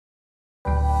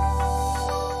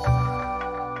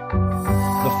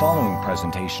following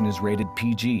presentation is rated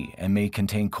PG and may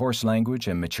contain coarse language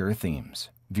and mature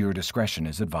themes. Viewer discretion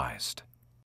is advised.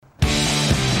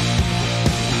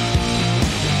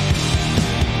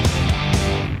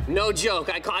 No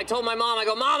joke. I told my mom, I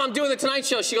go, Mom, I'm doing the Tonight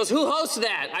Show. She goes, who hosts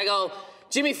that? I go,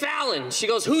 Jimmy Fallon. She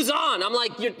goes, who's on? I'm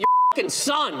like, your fucking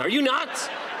son. Are you nuts?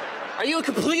 Are you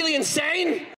completely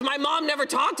insane? My mom never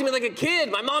talked to me like a kid.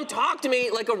 My mom talked to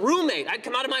me like a roommate. I'd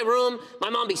come out of my room,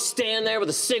 my mom be standing there with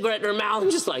a cigarette in her mouth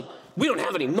and just like, we don't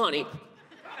have any money.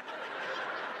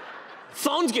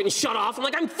 Phone's getting shut off. I'm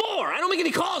like, I'm 4. I don't make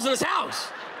any calls in this house.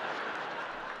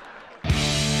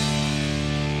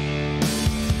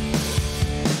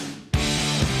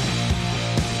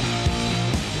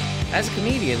 As a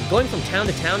comedian, going from town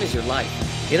to town is your life.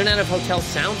 In and out of hotels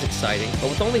sounds exciting, but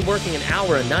with only working an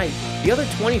hour a night, the other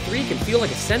 23 can feel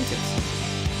like a sentence.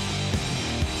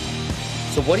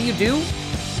 So what do?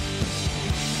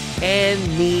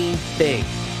 Anything.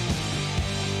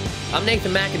 I'm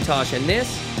Nathan McIntosh, and this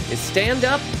is Stand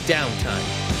Up Downtime.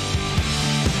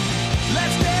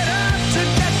 Let's get up to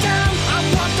get down. I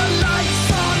want the lights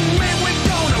on when we're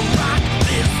gonna rock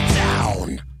this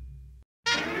town.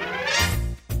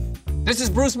 This is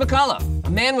Bruce McCulloch, a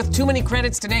man with too many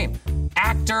credits to name.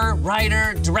 Actor,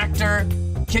 writer, director,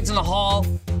 Kids in the Hall.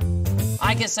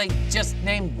 I guess I just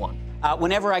named one.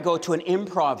 Whenever I go to an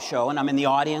improv show and I'm in the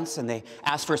audience and they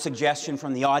ask for a suggestion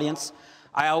from the audience,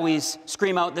 I always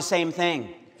scream out the same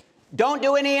thing. Don't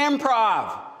do any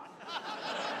improv.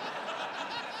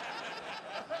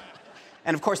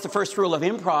 And of course, the first rule of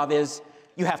improv is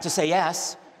you have to say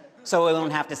yes, so we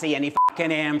don't have to see any fucking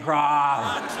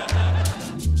improv.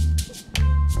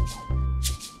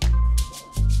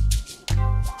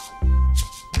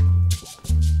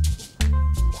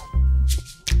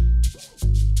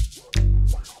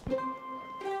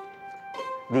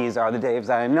 These are the Daves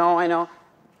I know.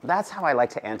 That's how I like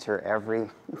to enter every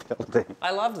building.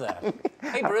 I love that.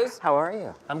 Hey, Bruce. How are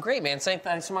you? I'm great, man.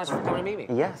 Thanks so much for coming to meet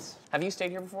me. Yes. Have you stayed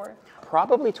here before?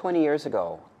 Probably 20 years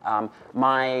ago.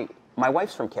 My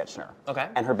wife's from Kitchener. Okay.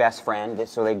 And her best friend,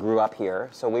 so they grew up here.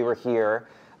 So we were here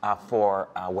for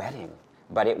a wedding.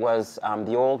 But it was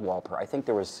the old Walper. I think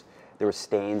there was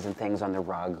stains and things on the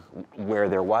rug where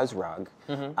there was rug.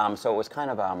 Mm-hmm. So it was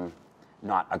kind of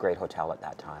not a great hotel at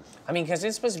that time. I mean, because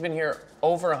it's supposed to have been here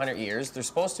over 100 years. There's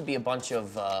supposed to be a bunch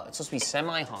of, it's supposed to be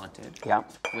semi-haunted. Yeah.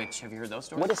 Which, have you heard those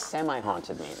stories? What does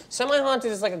semi-haunted mean?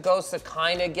 Semi-haunted is like a ghost that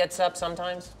kind of gets up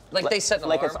sometimes. Like they set an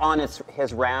alarm. Like it's on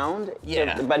his round?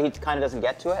 Yeah. But he kind of doesn't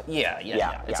get to it? Yeah.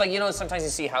 It's like, you know, sometimes you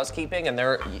see housekeeping and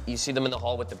you see them in the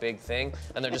hall with the big thing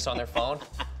and they're just on their phone.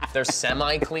 They're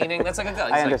semi-cleaning. That's like a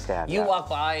ghost. I understand. You walk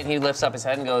by and he lifts up his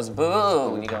head and goes,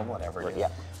 boo, and you go, whatever. Dude. Yeah.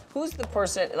 Who's the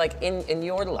person, like, in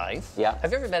your life? Yeah.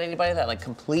 Have you ever met anybody that, like,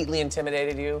 completely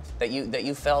intimidated you, that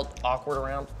you felt awkward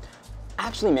around?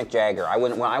 Actually, Mick Jagger.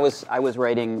 When I was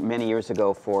writing many years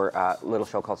ago for a little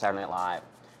show called Saturday Night Live.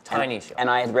 Tiny show. And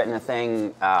I had written a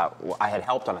thing, I had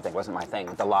helped on a thing, it wasn't my thing,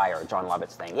 The Liar, John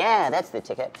Lovett's thing. Yeah, that's the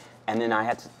ticket. And then I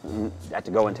had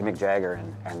to go into Mick Jagger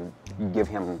and give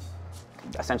him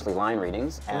essentially line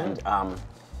readings. And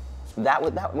that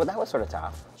was sort of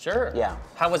tough. Sure. Yeah.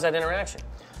 How was that interaction?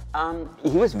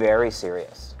 He was very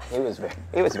serious. He was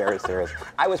very serious.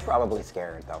 I was probably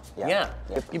scared though. Yeah.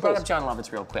 You brought up John Lovitz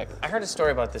real quick. I heard a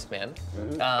story about this man,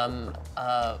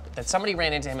 that somebody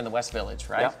ran into him in the West Village,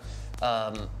 right?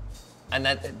 Yeah. And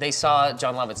that they saw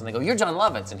John Lovitz and they go, "You're John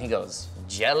Lovitz," and he goes,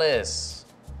 "Jealous."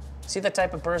 See that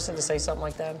type of person to say something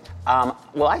like that?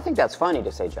 Well, I think that's funny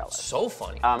to say jealous. So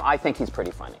funny. I think he's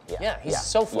pretty funny. Yeah, he's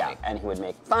so funny. Yeah, and he would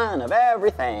make fun of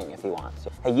everything if he wants.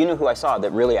 Hey, you know who I saw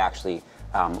that really actually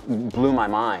blew my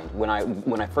mind when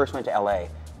I first went to LA?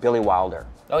 Billy Wilder.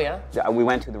 Oh yeah? We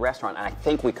went to the restaurant, and I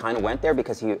think we kind of went there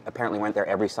because he apparently went there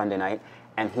every Sunday night,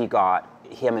 and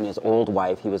him and his old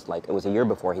wife, it was a year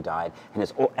before he died,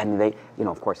 and they, you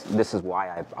know, of course, this is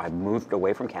why I moved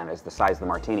away from Canada, is the size of the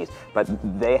martinis, but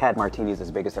they had martinis as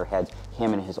big as their heads,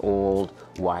 him and his old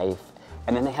wife,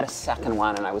 and then they had a second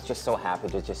one, and I was just so happy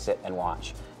to just sit and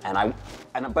watch.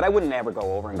 But I wouldn't ever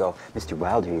go over and go, Mr.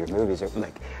 Wilder, your movies are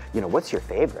like, you know, what's your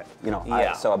favorite? You know,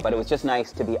 yeah. But it was just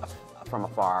nice to be from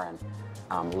afar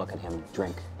and look at him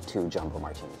drink 2 jumbo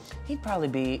martinis.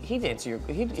 He'd answer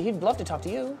he'd love to talk to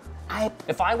you.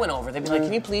 If I went over, they'd be like,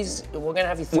 can you please, we're gonna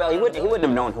have you Well, he wouldn't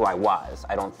have known who I was,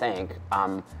 I don't think.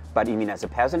 But you mean as a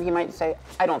peasant, he might say?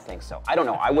 I don't think so. I don't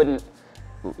know.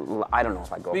 I don't know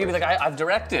if I'd go over. You'd be like, I've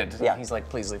directed. Yeah. He's like,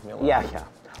 please leave me alone. Yeah.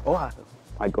 Oh,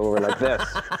 I'd go over like this.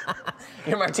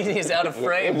 Your martini is out of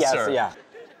frame, sir. Yes, yeah.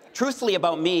 Truthfully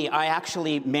about me, I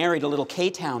actually married a little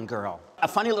K-Town girl. A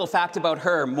funny little fact about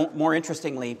her, more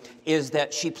interestingly, is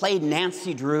that she played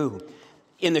Nancy Drew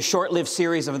in the short-lived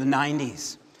series of the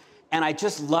 90s. And I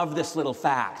just love this little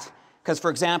fact. Because,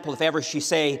 for example, if ever she,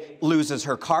 say, loses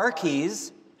her car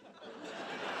keys,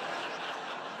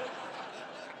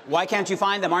 why can't you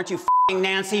find them? Aren't you f***ing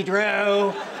Nancy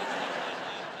Drew?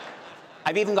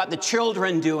 I've even got the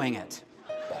children doing it.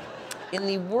 In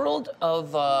the world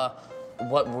of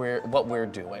what we're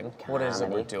doing, what is it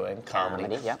we're doing?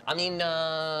 Comedy. Yeah. I mean,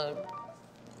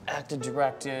 acted,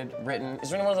 directed, written. Is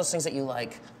there any one of those things that you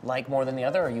like more than the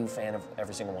other, or are you a fan of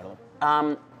every single one of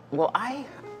them? Well, I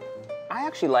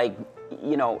actually like,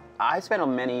 you know, I spent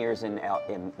many years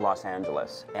in Los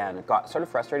Angeles and got sort of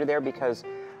frustrated there because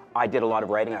I did a lot of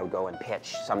writing. I would go and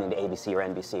pitch something to ABC or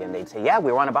NBC, and they'd say, "Yeah,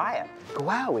 we want to buy it." I go,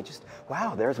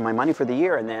 wow, there's my money for the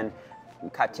year, and then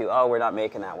cut to, "Oh, we're not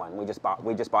making that one. We just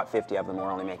bought 50 of them. We're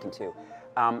only making 2."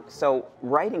 So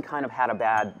writing kind of had a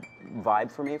bad vibe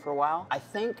for me for a while. I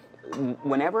think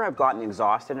whenever I've gotten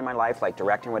exhausted in my life, like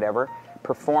directing, whatever,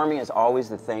 performing is always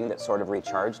the thing that sort of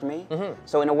recharged me.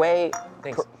 So in a way,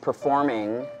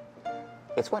 performing,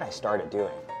 it's what I started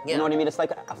doing. Yeah. You know what I mean? It's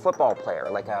like a football player,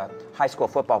 like a high school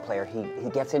football player. He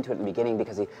gets into it in the beginning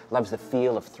because he loves the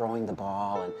feel of throwing the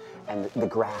ball and the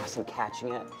grass and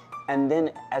catching it. And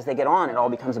then as they get on, it all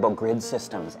becomes about grid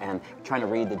systems and trying to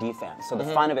read the defense. So the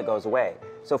fun of it goes away.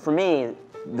 So for me,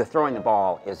 the throwing the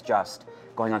ball is just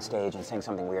going on stage and saying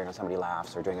something weird and somebody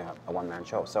laughs, or doing a one-man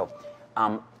show. So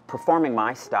performing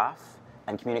my stuff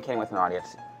and communicating with an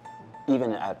audience,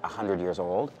 even at 100 years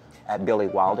old, at Billy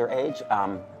Wilder age,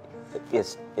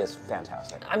 is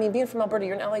fantastic. I mean, being from Alberta,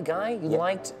 you're an LA guy. You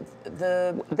liked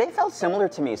the... They felt similar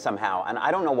to me somehow, and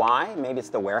I don't know why. Maybe it's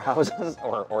the warehouses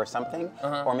or something,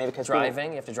 or maybe because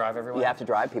driving. You have to drive everywhere. You have to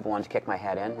drive. People wanted to kick my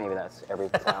head in. Maybe that's every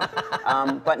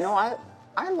town. But no,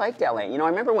 I liked LA. You know, I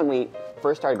remember when we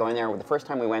first started going there. The first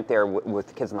time we went there with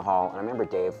the kids in the hall, and I remember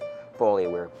Dave Foley.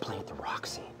 We were playing at the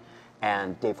Roxy,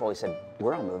 and Dave Foley said,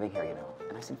 "We're all moving here, you know."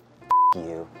 And I said, "F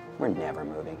you. We're never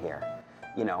moving here."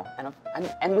 You know,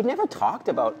 and we never talked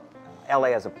about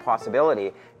LA as a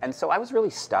possibility, and so I was really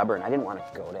stubborn. I didn't want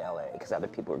to go to LA because other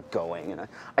people were going, and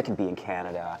I could be in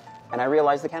Canada. And I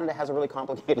realized that Canada has a really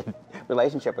complicated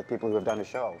relationship with people who have done a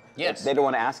show. Yes. They don't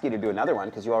want to ask you to do another one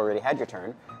because you already had your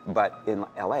turn, but in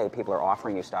LA, people are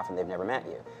offering you stuff and they've never met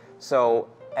you. So,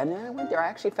 and then I went there, I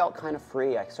actually felt kind of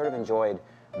free. I sort of enjoyed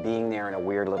being there in a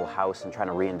weird little house and trying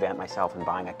to reinvent myself and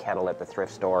buying a kettle at the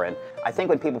thrift store. And I think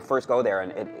when people first go there,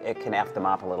 and it can F them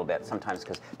up a little bit sometimes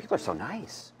because people are so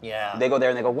nice. Yeah. They go there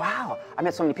and they go, "Wow, I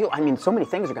met so many people. I mean, so many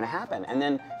things are going to happen." And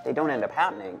then they don't end up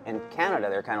happening. In Canada,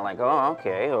 they're kind of like, "Oh,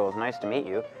 okay, well, it was nice to meet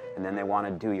you." And then they want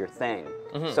to do your thing.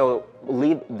 So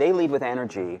they lead with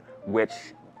energy, which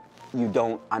you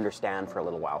don't understand for a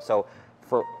little while. So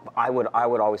I would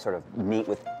always sort of meet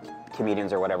with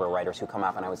comedians or whatever, writers who come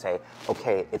up, and I would say,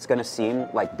 "Okay, it's going to seem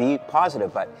like, be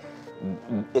positive, but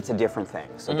it's a different thing.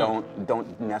 So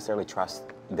don't necessarily trust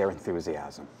their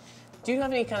enthusiasm." Do you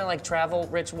have any kind of like travel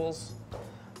rituals?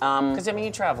 Because I mean,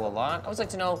 you travel a lot. I always like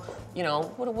to know, you know,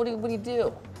 what do you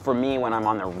do? For me, when I'm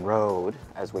on the road,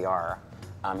 as we are,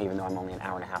 even though I'm only an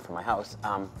hour and a half from my house,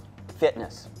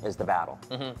 fitness is the battle.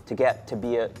 To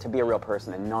be a real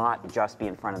person and not just be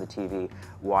in front of the TV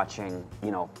watching,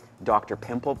 you know, Dr.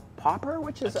 Pimple Popper,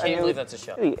 which is I can't believe that's a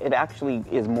show. It actually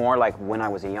is more like when I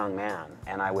was a young man,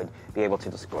 and I would be able to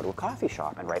just go to a coffee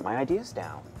shop and write my ideas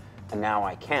down. And now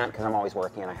I can't because I'm always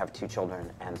working and I have 2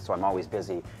 children, and so I'm always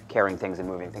busy carrying things and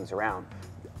moving things around.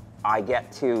 I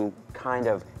get to kind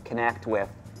of connect with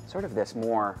sort of this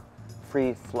more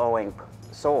free-flowing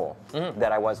soul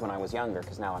that I was when I was younger,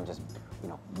 because now I'm just, you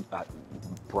know,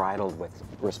 bridled with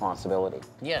responsibility.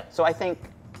 Yeah. So I think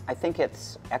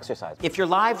it's exercise. If you're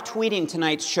live tweeting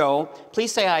tonight's show,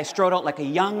 please say I strode out like a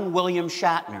young William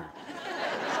Shatner.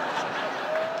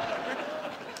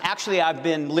 Actually, I've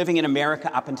been living in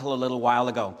America up until a little while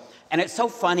ago. And it's so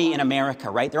funny in America,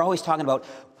 right? They're always talking about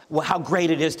how great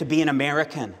it is to be an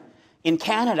American. In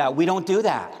Canada, we don't do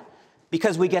that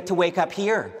because we get to wake up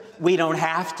here. We don't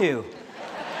have to,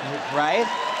 right?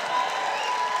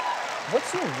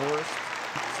 What's your worst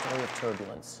story of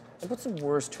turbulence? Like, what's the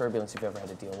worst turbulence you've ever had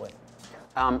to deal with?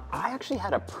 I actually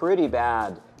had a pretty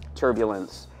bad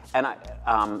turbulence, and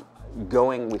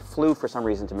we flew for some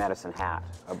reason to Medicine Hat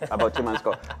about 2 months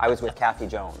ago. I was with Kathy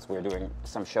Jones. We were doing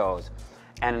some shows,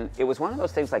 and it was one of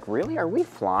those things like, really, are we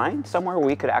flying somewhere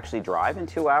we could actually drive in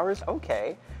 2 hours?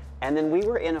 Okay. And then we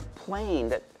were in a plane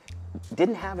that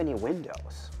didn't have any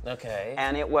windows. Okay.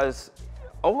 And it was,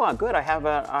 oh, good, I have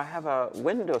a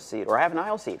window seat, or I have an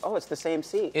aisle seat. Oh, it's the same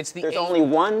seat. There's only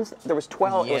one, there was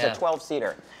 12, Yeah. It was a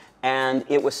 12-seater. And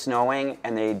it was snowing,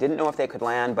 and they didn't know if they could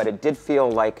land, but it did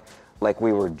feel like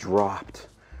we were dropped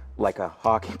like a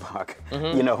hockey puck,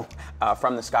 you know,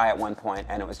 from the sky at one point,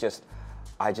 and it was just,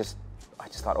 I just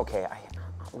thought, okay,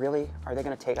 really? Are they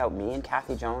going to take out me and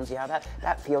Kathy Jones? Yeah,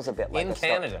 that feels a bit like in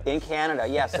Canada. In Canada,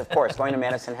 yes, of course, going to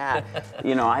Medicine Hat.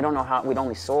 You know, I don't know how, we'd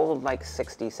only sold like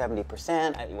 60,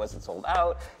 70%. It wasn't sold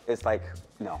out. It's like,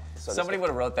 no. So somebody would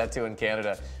have wrote that too in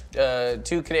Canada.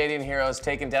 Two Canadian heroes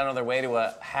taken down on their way to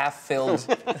a half-filled...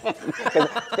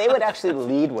 They would actually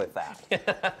lead with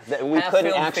that. That we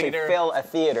couldn't actually fill a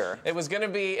theater. It was gonna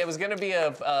be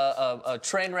a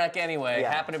train wreck anyway.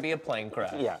 Yeah. Happened to be a plane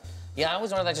crash. Yeah. Yeah, I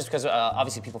always wonder that just because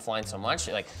obviously people flying so much.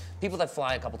 Like people that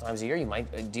fly a couple times a year, you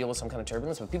might deal with some kind of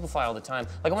turbulence, but people fly all the time.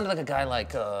 Like I wonder, like a guy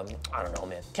like I don't know,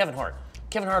 man, Kevin Hart.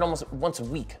 Kevin Hart almost once a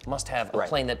week must have a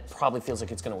plane that probably feels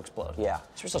like it's going to explode. Yeah.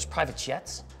 Especially those private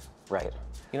jets. Right.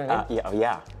 You know what I mean?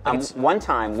 Yeah. One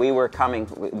time we were coming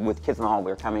with Kids in the Hall.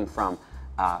 We were coming from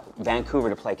Vancouver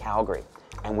to play Calgary,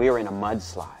 and we were in a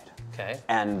mudslide. Okay.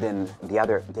 And then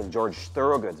George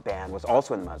Thorogood's band was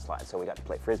also in the mudslide, so we got to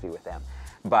play frisbee with them.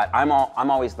 But I'm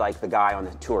always like the guy on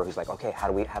the tour who's like, okay, how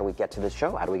do we get to the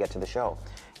show? How do we get to the show?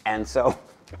 And so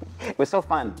it was so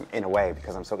fun in a way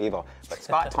because I'm so evil. But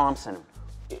Scott Thompson,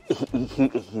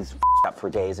 he's up for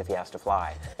days if he has to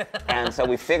fly. And so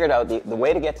we figured out the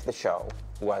way to get to the show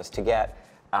was to get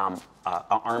an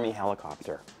Army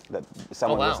helicopter.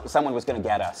 Someone was going to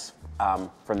get us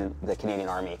from the Canadian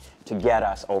Army to get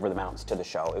us over the mountains to the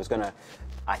show. It was going to,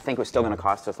 I think it was still going to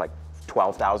cost us like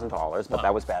 $12,000, but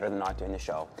that was better than not doing the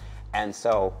show. And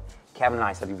so Kevin and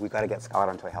I said, we've got to get Scott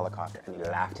onto a helicopter. And he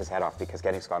laughed his head off because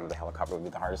getting Scott onto the helicopter would be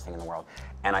the hardest thing in the world.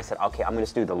 And I said, okay, I'm going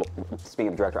to do speaking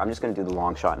of director, I'm just going to do the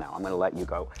long shot now. I'm going to let you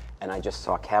go. And I just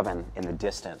saw Kevin in the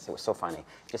distance. It was so funny.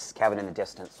 Just Kevin in the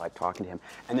distance, like talking to him.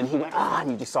 And then he went,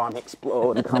 and you just saw him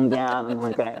explode and come down. And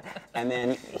like that. And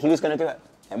then he was going to do it.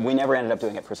 And we never ended up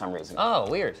doing it for some reason. Oh,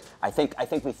 weird. I think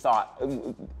we thought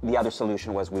the other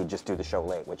solution was we'd just do the show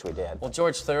late, which we did. Well,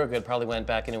 George Thorogood probably went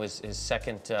back into his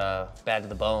second Bad to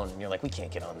the Bone, and you're like, we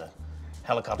can't get on the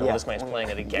helicopter when this man's playing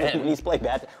it again. He's played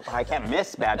Bad. Well, I can't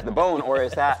miss Bad to the Bone, or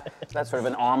is that sort of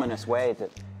an ominous way that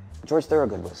George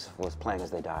Thorogood was playing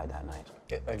as they died that night.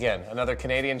 Again, another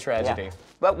Canadian tragedy. Yeah.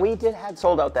 But we had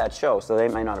sold out that show, so they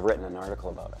might not have written an article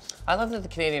about us. I love that the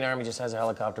Canadian Army just has a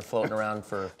helicopter floating around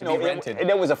to be rented. And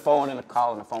it was a phone and a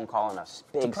phone call and a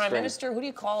big The Prime Minister, who do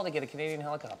you call to get a Canadian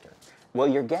helicopter? Well,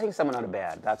 you're getting someone out of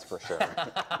bed, that's for sure.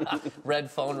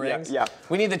 Red phone rings? Yeah.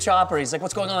 We need the chopper. He's like,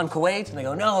 what's going on, Kuwait? And they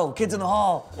go, no, Kids in the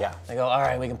Hall. Yeah. They go, all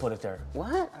right, we can put it there.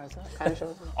 What? Is that kind of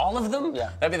show? All of them? Yeah.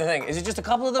 That'd be the thing. Is it just a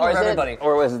couple of them or everybody?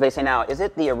 Or as they say now, is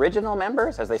it the original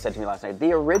members? As they said to me last night,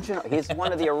 the original, he's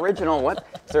one of the original, what?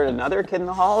 Is there another Kid in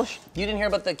the Hall? You didn't hear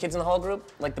about the Kids in the Hall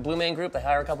group? Like the Blue Man group? They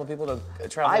hire a couple of people to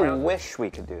travel around? I wish we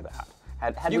could do that.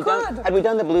 Had we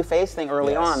done the blue face thing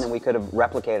early on, then we could have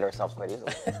replicated ourselves quite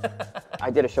easily.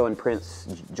 I did a show in Prince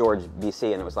George,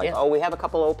 BC, and it was like, oh, we have a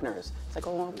couple openers. It's like,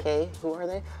 oh, okay, who are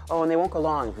they? Oh, and they won't go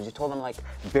long because you told them like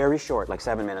very short, like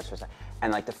 7 minutes or so.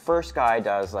 And like the first guy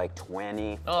does like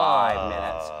 25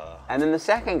 minutes, and then the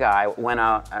second guy went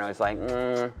out and I was like,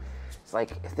 it's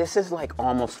like, this is like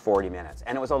almost 40 minutes.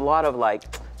 And it was a lot of like,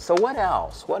 so what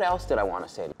else? What else did I want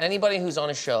to say? Anybody who's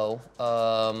on a show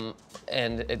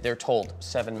and they're told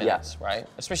 7 minutes, right?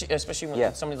 Especially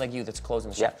when somebody like you that's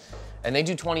closing the show. And they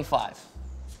do 25.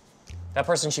 That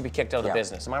person should be kicked out of the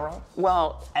business. Am I wrong?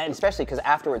 Well, and especially because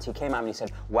afterwards he came out and he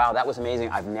said, wow, that was amazing.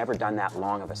 I've never done that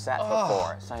long of a set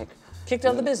before. It's like, kicked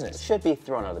out of the business. Should be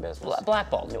thrown out of the business.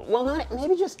 Blackballed. Well,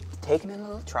 maybe just take him in a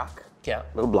little truck. Yeah.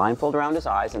 A little blindfold around his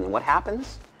eyes, and then what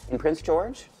happens in Prince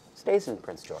George stays in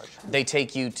Prince George. They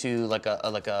take you to like a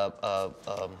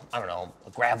I don't know, a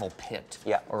gravel pit.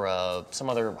 Yeah. Or some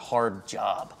other hard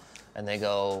job, and they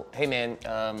go, hey man,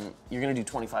 you're gonna do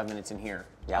 25 minutes in here.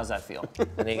 Yeah. How's that feel?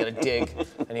 And you get a dig,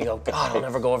 and you go, God, I'll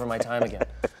never go over my time again.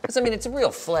 Because I mean, it's a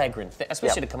real flagrant thing,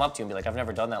 especially to come up to you and be like, I've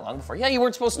never done that long before. Yeah, you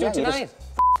weren't supposed to do it tonight. You just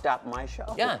f***ed up my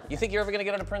show. Yeah, you think you're ever gonna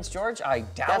get out of Prince George? I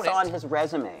doubt it. That's on his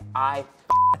resume. I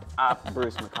f***ed up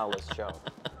Bruce McCulloch's show.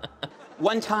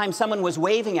 One time, someone was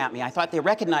waving at me. I thought they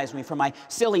recognized me from my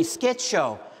silly skit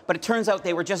show, but it turns out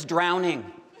they were just drowning.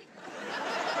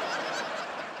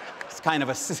 It's kind of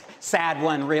a sad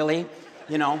one, really,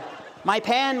 you know. My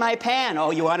pen, my pen. Oh,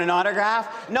 you want an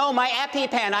autograph? No, my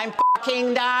EpiPen. I'm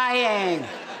fucking dying.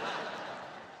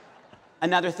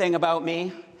 Another thing about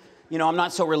me, you know, I'm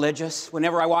not so religious.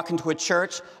 Whenever I walk into a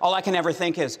church, all I can ever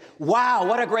think is, wow,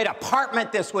 what a great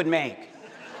apartment this would make.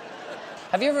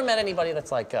 Have you ever met anybody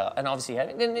that's like, and obviously,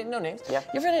 no names. Yeah.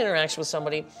 You ever had an interaction with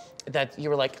somebody that you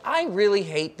were like, I really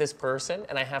hate this person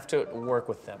and I have to work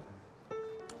with them?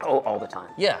 Oh, all the time.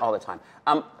 Yeah. All the time.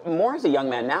 More as a young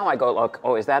man, now I go, look,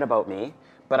 oh, is that about me?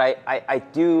 But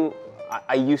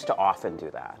I used to often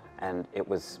do that, and it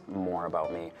was more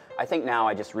about me. I think now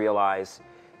I just realize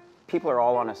people are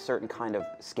all on a certain kind of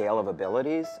scale of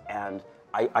abilities, and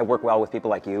I work well with people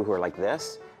like you who are like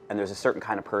this, and there's a certain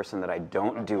kind of person that I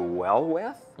don't do well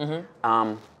with.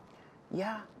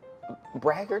 Yeah,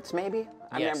 braggarts maybe.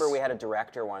 I remember we had a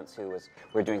director once we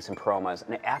were doing some promos,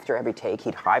 and after every take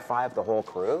he'd high-five the whole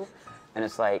crew, and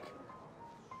it's like,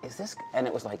 is this, and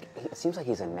it was like, it seems like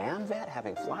he's a NAM vet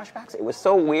having flashbacks. It was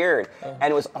so weird, and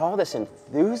it was all this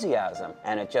enthusiasm,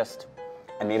 and it just,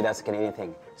 and maybe that's a Canadian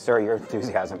thing. Sir, your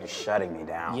enthusiasm is shutting me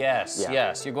down. Yes,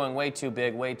 yes, you're going way too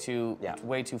big, way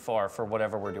too far for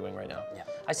whatever we're doing right now. Yeah.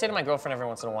 I say to my girlfriend every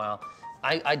once in a while,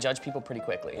 I judge people pretty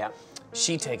quickly. Yeah.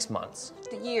 She takes months,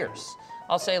 years.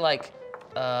 I'll say like,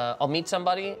 I'll meet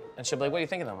somebody and she'll be like, what do you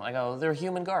think of them? I go, they're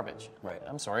human garbage. Right.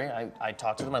 I'm sorry, I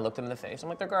talked to them, I looked them in the face, I'm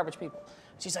like, they're garbage people.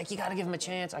 She's like, you gotta give them a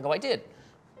chance. I go, I did.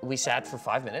 We sat for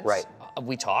 5 minutes. Right.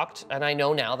 We talked, and I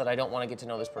know now that I don't want to get to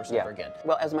know this person ever again.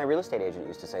 Well, as my real estate agent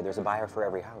used to say, there's a buyer for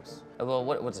every house. Well,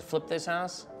 what's it, flip this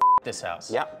house? This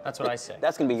house. Yeah. That's what I say.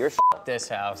 That's gonna be your This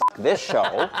house. this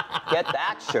show. Get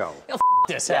that show.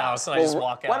 This house, and I just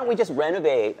walk out. Why don't we just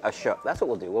renovate a show? That's what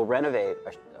we'll do. We'll renovate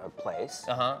a place,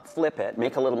 flip it,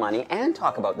 make a little money, and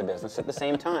talk about the business at the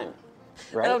same time.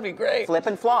 Right? That would be great. Flip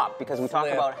and flop, because we talked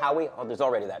about how there's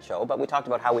already that show, but we talked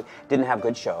about how we didn't have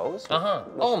good shows.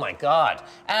 Oh my God.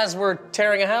 As we're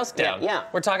tearing a house down. Yeah.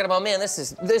 We're talking about, man, this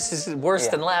is worse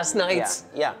than last night's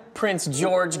Prince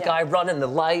George guy running the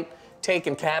light,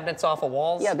 taking cabinets off of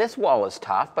walls. Yeah, this wall is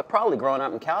tough, but probably growing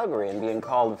up in Calgary and being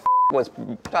called was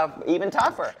tough, even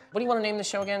tougher. What do you want to name the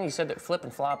show again? You said that Flip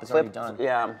and Flop is already done.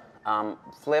 Yeah,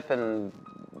 flip and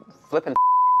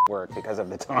work because of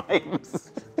the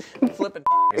times. Flip and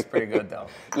is pretty good though.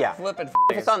 Yeah. Flip and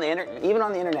If it's on the internet, even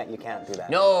on the internet, you can't do that.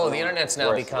 No, the internet's now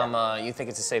Worse, become, you think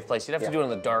it's a safe place. You'd have to do it on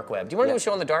the dark web. Do you want to do a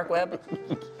show on the dark web?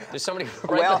 There's somebody,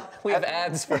 we have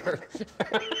ads for...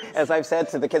 As I've said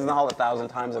to the kids in the hall 1,000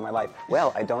 times in my life,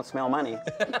 well, I don't smell money.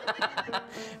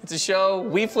 It's a show,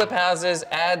 we flip houses,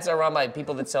 ads are run by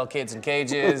people that sell kids in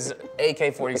cages,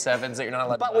 AK-47s that you're not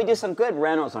allowed to buy. But we do some good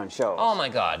renos on shows. Oh my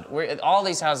God, all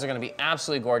these houses are gonna be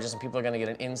absolutely gorgeous and people are gonna get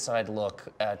an inside look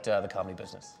at the comedy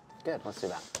business. Good, let's do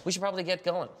that. We should probably get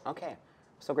going. Okay,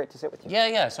 so great to sit with you.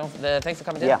 Yeah, so thanks for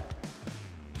coming down. Yeah.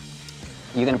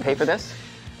 You gonna pay for this?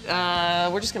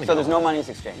 We're just gonna go. So there's no money's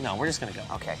exchange? No, we're just gonna go.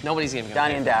 Okay. Nobody's even gonna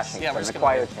Donnie pay and for this. Dashing, Yeah, for we're an just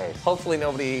acquired gonna taste. Hopefully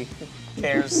nobody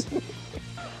cares.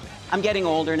 I'm getting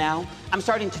older now. I'm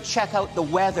starting to check out the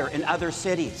weather in other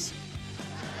cities.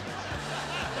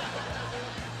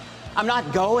 I'm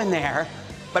not going there,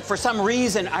 but for some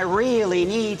reason, I really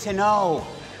need to know.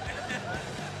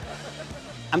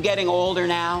 I'm getting older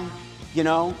now, you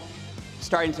know,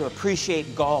 starting to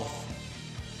appreciate golf.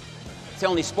 It's the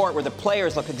only sport where the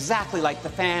players look exactly like the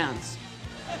fans.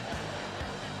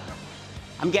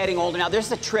 I'm getting older now.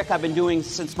 There's a trick I've been doing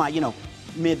since my,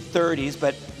 mid-30s,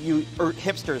 but you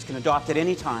hipsters can adopt it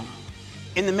anytime.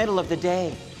 In the middle of the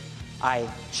day, I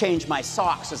change my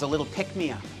socks as a little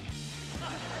pick-me-up.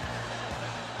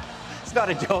 It's not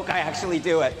a joke, I actually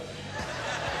do it.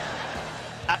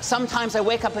 Sometimes I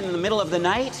wake up in the middle of the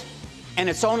night, and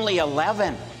it's only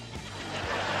 11.